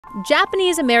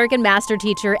Japanese-American master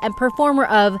teacher and performer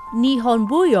of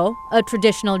Nihonbuyo, a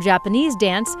traditional Japanese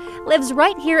dance, lives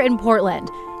right here in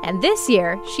Portland. And this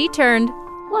year, she turned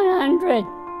 100.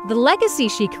 The legacy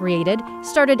she created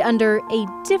started under a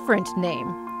different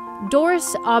name.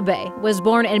 Doris Abe was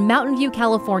born in Mountain View,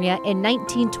 California in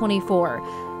 1924.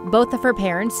 Both of her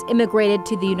parents immigrated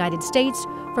to the United States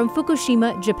from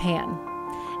Fukushima, Japan.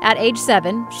 At age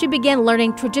 7, she began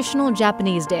learning traditional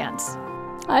Japanese dance.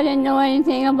 I didn't know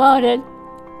anything about it.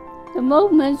 The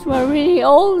movements were really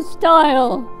old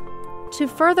style. To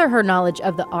further her knowledge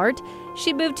of the art,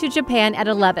 she moved to Japan at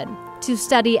 11 to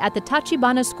study at the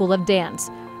Tachibana School of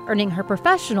Dance, earning her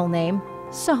professional name,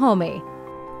 Sahomi.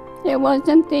 It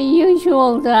wasn't the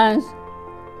usual dance.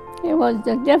 It was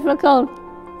the difficult.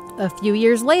 A few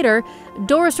years later,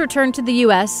 Doris returned to the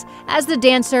U.S. as the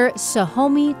dancer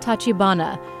Sahomi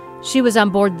Tachibana. She was on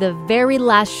board the very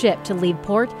last ship to leave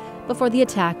port before the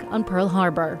attack on Pearl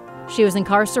Harbor. She was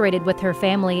incarcerated with her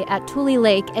family at Tule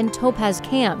Lake and Topaz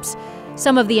camps,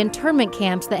 some of the internment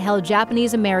camps that held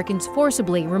Japanese Americans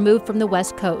forcibly removed from the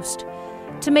West Coast.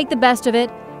 To make the best of it,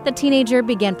 the teenager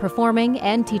began performing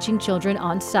and teaching children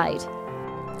on site.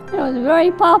 It was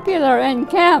very popular in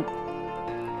camp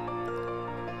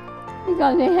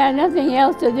because they had nothing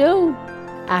else to do.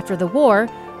 After the war,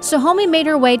 Sahomi made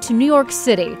her way to New York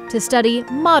City to study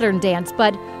modern dance,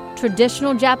 but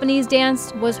traditional Japanese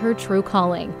dance was her true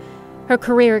calling. Her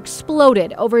career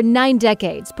exploded over 9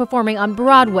 decades, performing on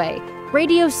Broadway,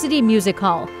 Radio City Music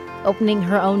Hall, opening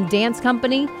her own dance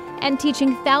company, and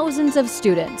teaching thousands of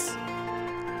students.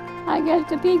 I guess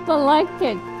the people liked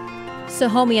it.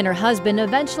 Sahomi and her husband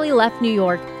eventually left New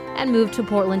York and moved to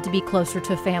Portland to be closer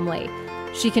to family.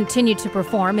 She continued to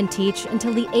perform and teach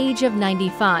until the age of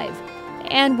 95.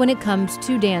 And when it comes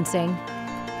to dancing,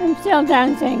 I'm still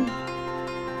dancing.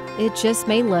 It just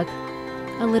may look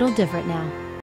a little different now.